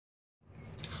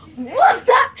What's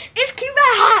up? It's keep it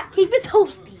hot, keep it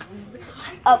toasty.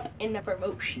 Up in the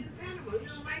promotions.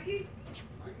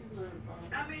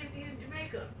 I mean, in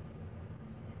Jamaica.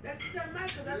 That's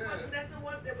Jamaica. That's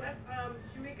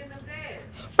Shamika and them dad.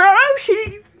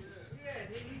 Promotions. Yeah,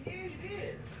 he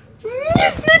did. You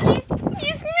snitchies.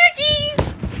 You snitchies.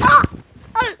 Ah.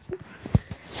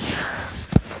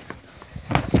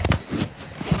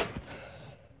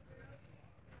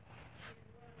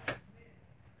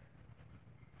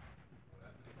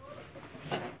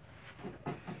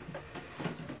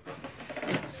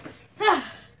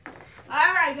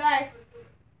 Alright, guys.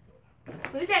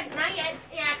 Who's that? Not yet.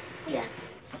 Yeah.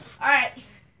 Alright.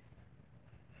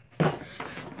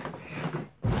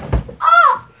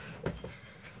 Oh!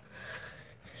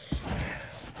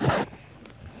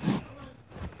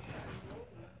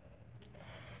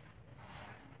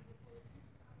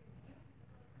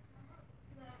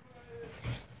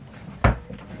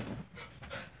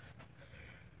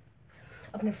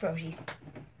 Up in the frozies.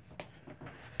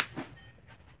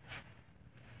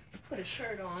 Put a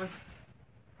shirt on.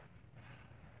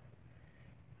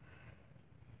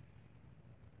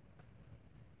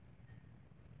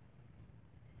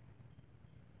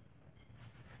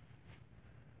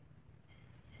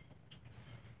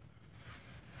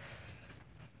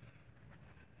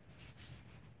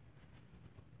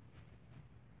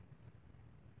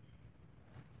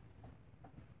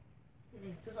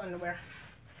 Just underwear.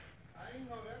 I didn't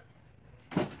know that.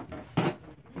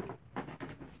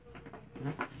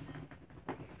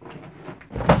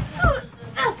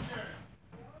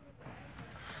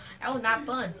 That was not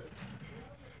fun.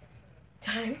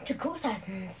 Time to go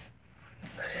assassins.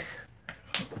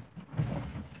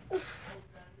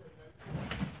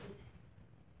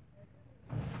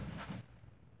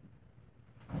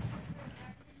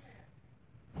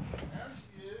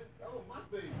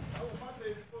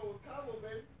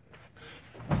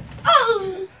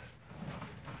 Oh!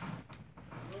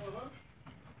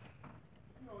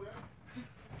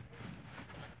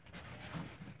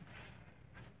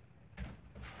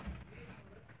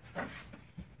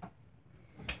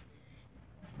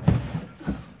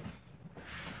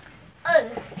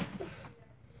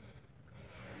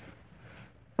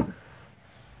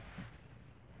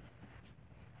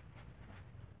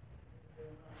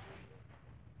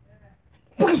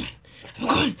 I'm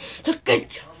going to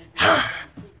get you.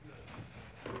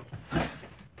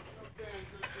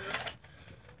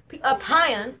 Be up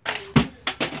high on.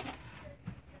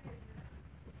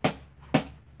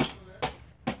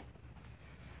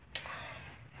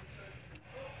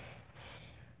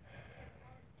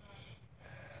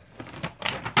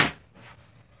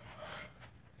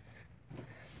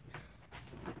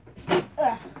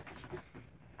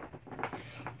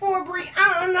 For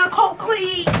Brianna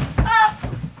Coakley.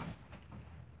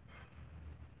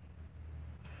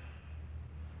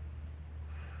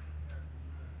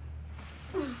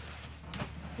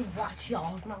 Watch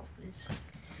y'all's mouths.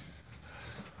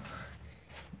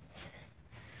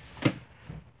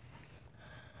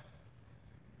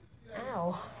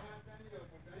 Ow.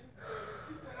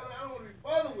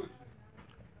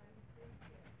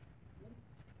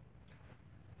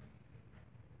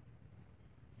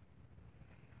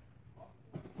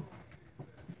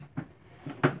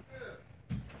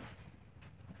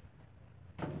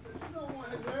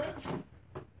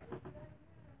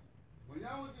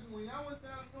 When y'all went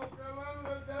down to North Carolina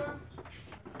that time,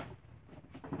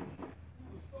 he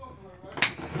was stalking her, right?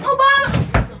 Obama! He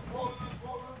kept calling her.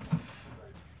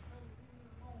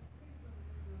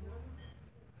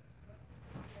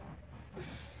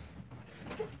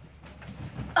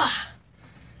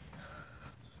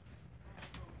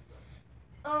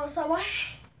 What's up, boy?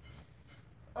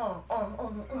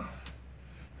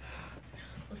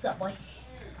 What's up, boy?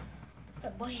 What's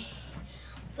up, boy?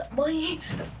 What's up, boy?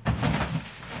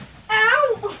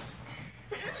 Ow!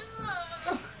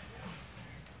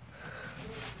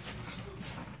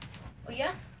 Oh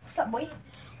yeah? What's up, boy?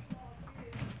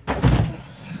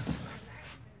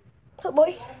 What's up,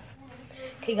 boy?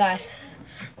 Okay, guys,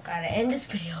 I gotta end this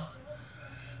video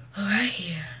right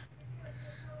here.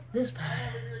 This part.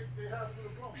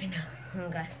 Right now. Come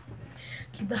on, guys.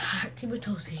 Keep it hot, keep it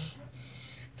toasty.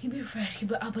 Keep it fresh,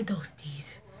 keep it upper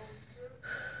toasties.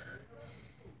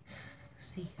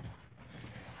 See.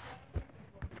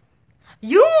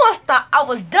 You must thought I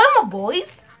was done, my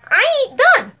boys. I ain't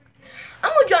done. I'm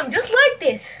gonna jump just like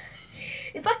this.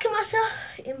 If I kill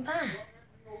myself, I'm fine.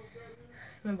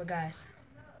 Remember, guys,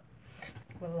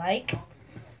 like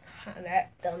and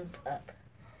that thumbs up.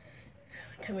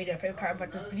 Tell me your favorite part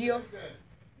about this video.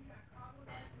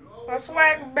 My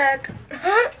swag back.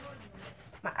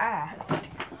 My eye.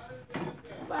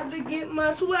 about to get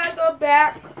my swagger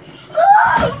back.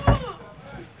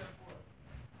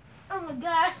 Oh my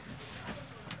god.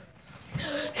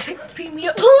 Beat me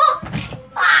up.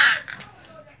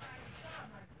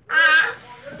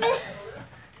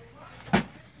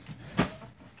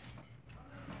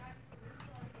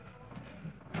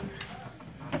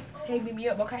 Hey, beat me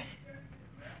up, okay?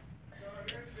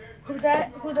 Who's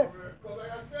that? Who's that?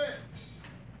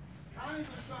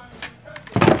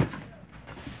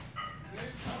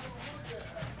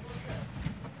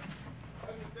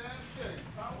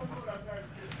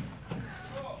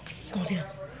 Come on, see.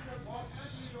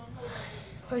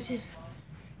 Where's this?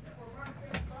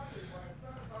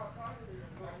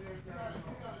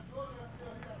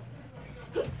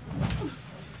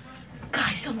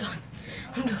 Guys, I'm done.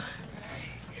 I'm done.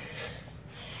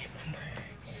 Remember,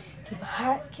 keep it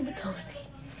hot, keep it toasty.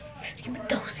 Keep it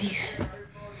toasties.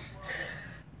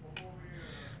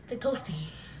 Stay toasty.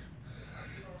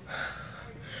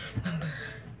 Remember,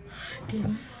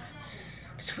 Tim,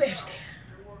 the swear's there.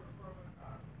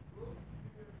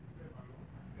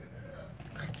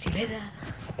 See you later.